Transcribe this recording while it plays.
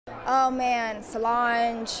Oh man,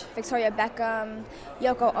 Solange, Victoria Beckham,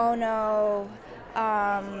 Yoko Ono.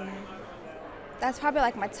 That's probably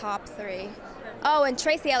like my top three. Oh, and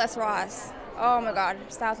Tracy Ellis Ross. Oh my God,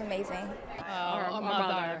 style's amazing. Our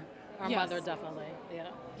mother. Our Yes. mother, definitely. Yeah.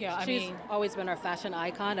 Yeah, She's always been our fashion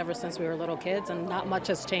icon ever since we were little kids, and not much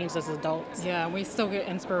has changed as adults. yeah, we still get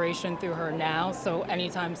inspiration through her now. So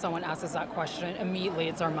anytime someone asks us that question, immediately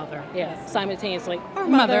it's our mother. Yeah, simultaneously. Our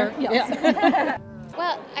Mother, mother. yes. Yeah.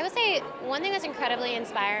 Well, I would say one thing that's incredibly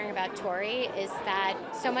inspiring about Tori is that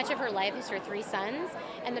so much of her life is her three sons,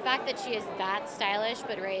 and the fact that she is that stylish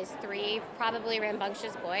but raised three probably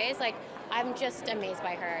rambunctious boys, like, I'm just amazed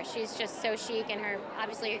by her. She's just so chic, and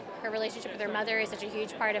obviously her relationship with her mother is such a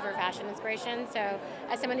huge part of her fashion inspiration. So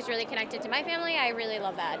as someone who's really connected to my family, I really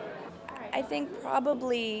love that. I think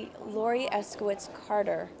probably Lori Eskowitz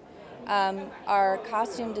Carter, our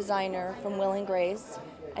costume designer from Will and Grace.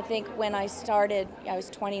 I think when I started, I was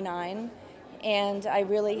 29, and I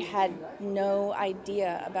really had no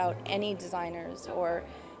idea about any designers or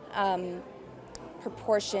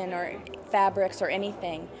proportion or fabrics or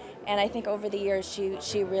anything. And I think over the years,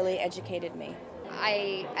 she really educated me.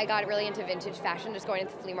 I got really into vintage fashion just going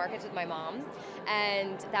into flea markets with my mom,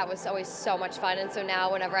 and that was always so much fun. And so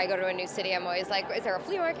now whenever I go to a new city, I'm always like, is there a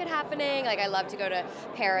flea market happening? Like, I love to go to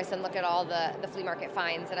Paris and look at all the flea market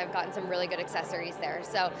finds, and I've gotten some really good accessories there.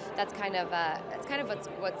 So that's kind of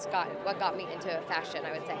what got me into fashion,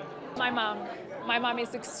 I would say. My mom. My mom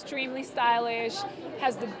is extremely stylish,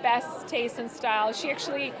 has the best taste in style. She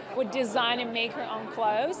actually would design and make her own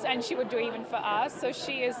clothes, and she would do it even for us, so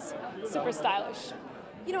she is super stylish.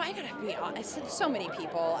 You know, I gotta be honest, so many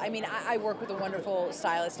people. I mean, I work with a wonderful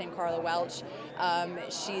stylist named Carla Welch.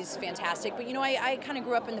 She's fantastic, but you know, I kind of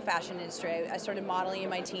grew up in the fashion industry. I started modeling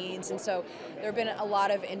in my teens, and so there have been a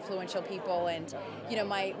lot of influential people, and you know,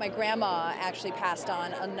 my grandma actually passed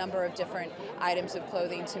on a number of different items of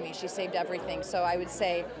clothing to me. She saved everything, so I would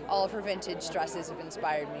say all of her vintage dresses have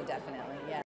inspired me, definitely.